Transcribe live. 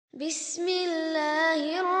بسم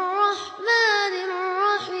الله الرحمن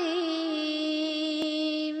الرحيم.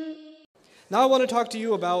 Now I want to talk to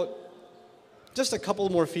you about just a couple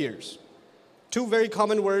more fears. Two very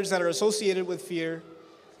common words that are associated with fear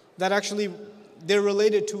that actually they're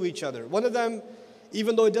related to each other. One of them,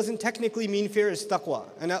 even though it doesn't technically mean fear, is taqwa.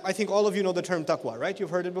 And I think all of you know the term taqwa, right? You've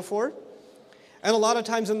heard it before. And a lot of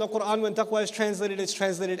times in the Quran when taqwa is translated, it's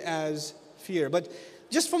translated as fear. But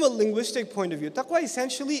just from a linguistic point of view, taqwa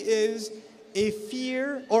essentially is a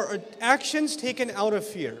fear or actions taken out of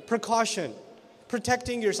fear, precaution,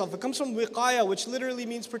 protecting yourself. It comes from wiqaya, which literally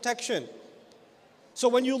means protection. So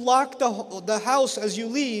when you lock the house as you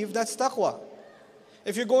leave, that's taqwa.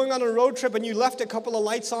 If you're going on a road trip and you left a couple of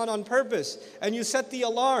lights on purpose, and you set the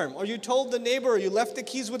alarm, or you told the neighbor, or you left the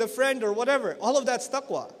keys with a friend or whatever, all of that's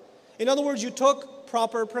taqwa. In other words, you took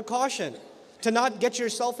proper precaution to not get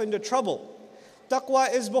yourself into trouble.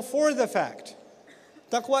 Taqwa is before the fact.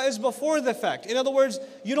 Taqwa is before the fact. In other words,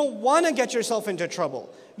 you don't want to get yourself into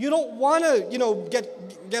trouble. You don't want to,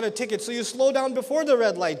 get a ticket, so you slow down before the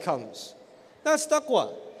red light comes. That's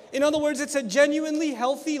taqwa. In other words, it's a genuinely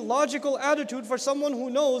healthy, logical attitude for someone who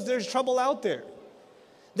knows there's trouble out there.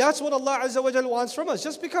 That's what Allah Azza wa Jal wants from us.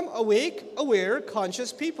 Just become awake, aware,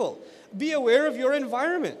 conscious people. Be aware of your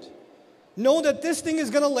environment. Know that this thing is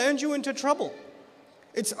going to land you into trouble.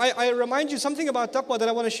 I remind you something about taqwa that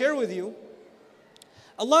I want to share with you.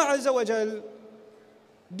 Allah Azza wa Jal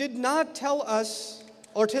did not tell us,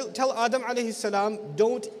 or tell Adam alayhi salam,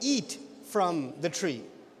 don't eat from the tree.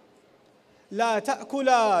 لا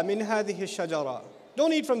تأكلا من هذه الشجرة.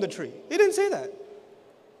 Don't eat from the tree. He didn't say that.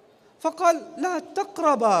 فقال لا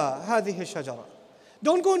تقربا هذه الشجرة.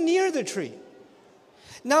 Don't go near the tree.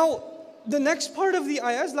 Now, the next part of the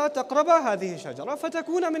ayah is لا تقربا هذه الشجرة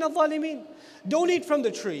فتكون من الظالمين. Don't eat from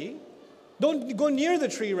the tree. Don't go near the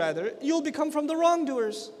tree, rather. You'll become from the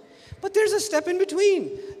wrongdoers. But there's a step in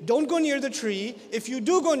between. Don't go near the tree. If you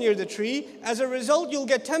do go near the tree, as a result, you'll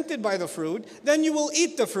get tempted by the fruit. Then you will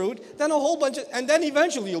eat the fruit. Then a whole bunch and then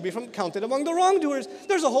eventually you'll be counted among the wrongdoers.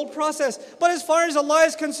 There's a whole process. But as far as Allah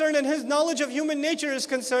is concerned and His knowledge of human nature is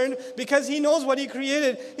concerned, because He knows what He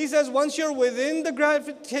created, He says once you're within the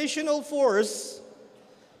gravitational force,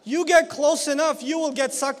 you get close enough, you will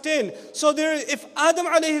get sucked in. So if Adam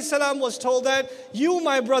alayhi salam was told that, you,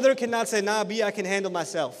 my brother, cannot say, nah, I can handle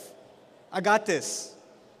myself. I got this.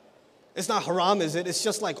 It's not haram, is it? It's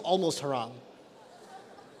just like almost haram.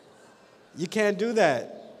 You can't do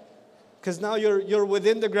that. Because now you're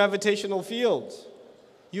within the gravitational field.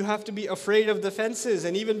 You have to be afraid of the fences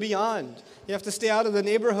and even beyond. You have to stay out of the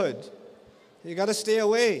neighborhood. You got to stay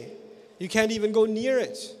away. You can't even go near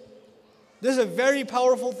it. This is a very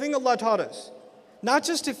powerful thing Allah taught us. Not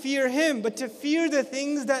just to fear Him, but to fear the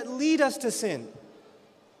things that lead us to sin.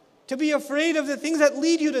 To be afraid of the things that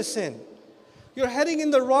lead you to sin. You're heading in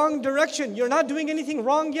the wrong direction. You're not doing anything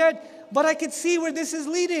wrong yet, but I can see where this is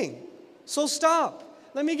leading. So stop.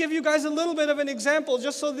 Let me give you guys a little bit of an example,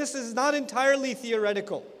 just so this is not entirely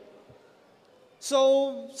theoretical.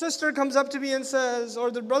 So sister comes up to me and says, or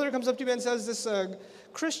the brother comes up to me and says, this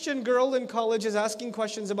Christian girl in college is asking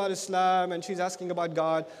questions about Islam and she's asking about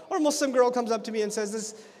God. Or a Muslim girl comes up to me and says,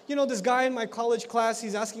 this guy in my college class,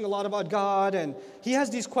 he's asking a lot about God and he has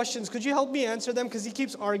these questions. Could you help me answer them? Because he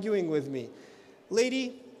keeps arguing with me.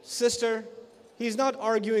 Lady, sister, he's not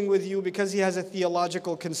arguing with you because he has a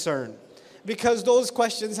theological concern. Because those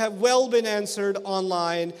questions have well been answered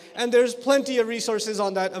online and there's plenty of resources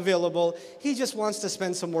on that available. He just wants to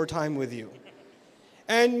spend some more time with you.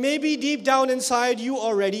 And maybe deep down inside you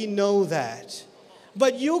already know that.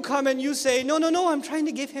 But you come and you say, no, I'm trying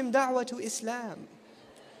to give him da'wah to Islam.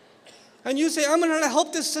 And you say, I'm going to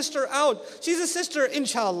help this sister out. She's a sister,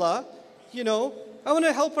 inshallah. I want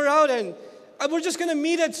to help her out and we're just going to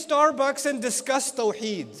meet at Starbucks and discuss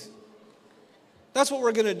Tawheed. That's what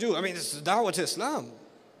we're going to do. This is da'wah to Islam.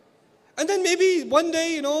 And then maybe one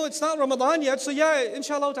day, it's not Ramadan yet. So yeah,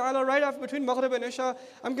 inshallah ta'ala, right after between Maghrib and Isha,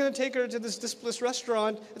 I'm going to take her to this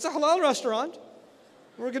restaurant. It's a halal restaurant.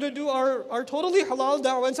 We're going to do our totally halal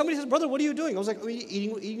da'wah. And somebody says, brother, what are you doing? I was like,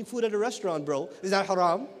 eating food at a restaurant, bro. Is that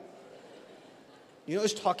haram?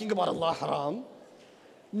 Is talking about Allah haram?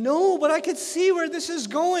 No, but I could see where this is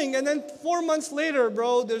going. And then 4 months later,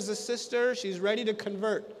 bro, there's a sister. She's ready to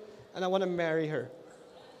convert. And I want to marry her.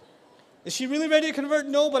 Is she really ready to convert?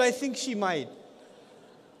 No, but I think she might.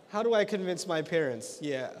 How do I convince my parents?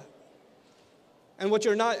 Yeah. And what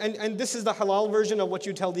you're not, and this is the halal version of what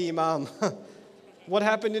you tell the imam. What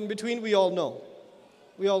happened in between, we all know.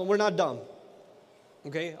 We're not dumb.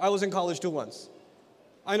 Okay? I was in college too once.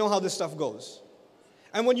 I know how this stuff goes.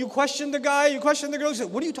 And when you question the guy, you question the girl, you say,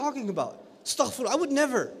 what are you talking about? Astaghfirullah, I would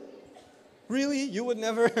never. Really? You would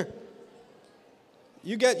never.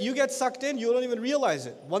 You get sucked in, you don't even realize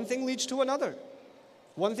it. One thing leads to another.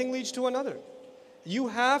 One thing leads to another. You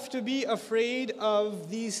have to be afraid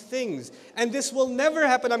of these things. And this will never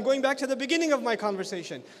happen. I'm going back to the beginning of my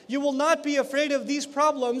conversation. You will not be afraid of these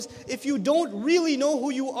problems if you don't really know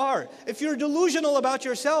who you are. If you're delusional about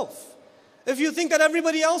yourself. If you think that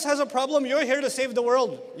everybody else has a problem, you're here to save the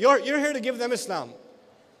world. You're here to give them Islam.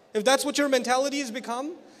 If that's what your mentality has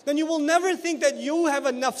become, then you will never think that you have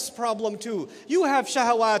a nafs problem too. You have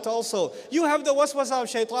shahawat also. You have the waswasa of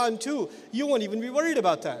shaitan too. You won't even be worried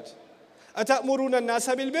about that. أَتَأْمُرُونَ النَّاسَ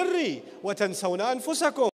بِالْبِرِّ وَتَنْسَوْنَ أَنفُسَكُمْ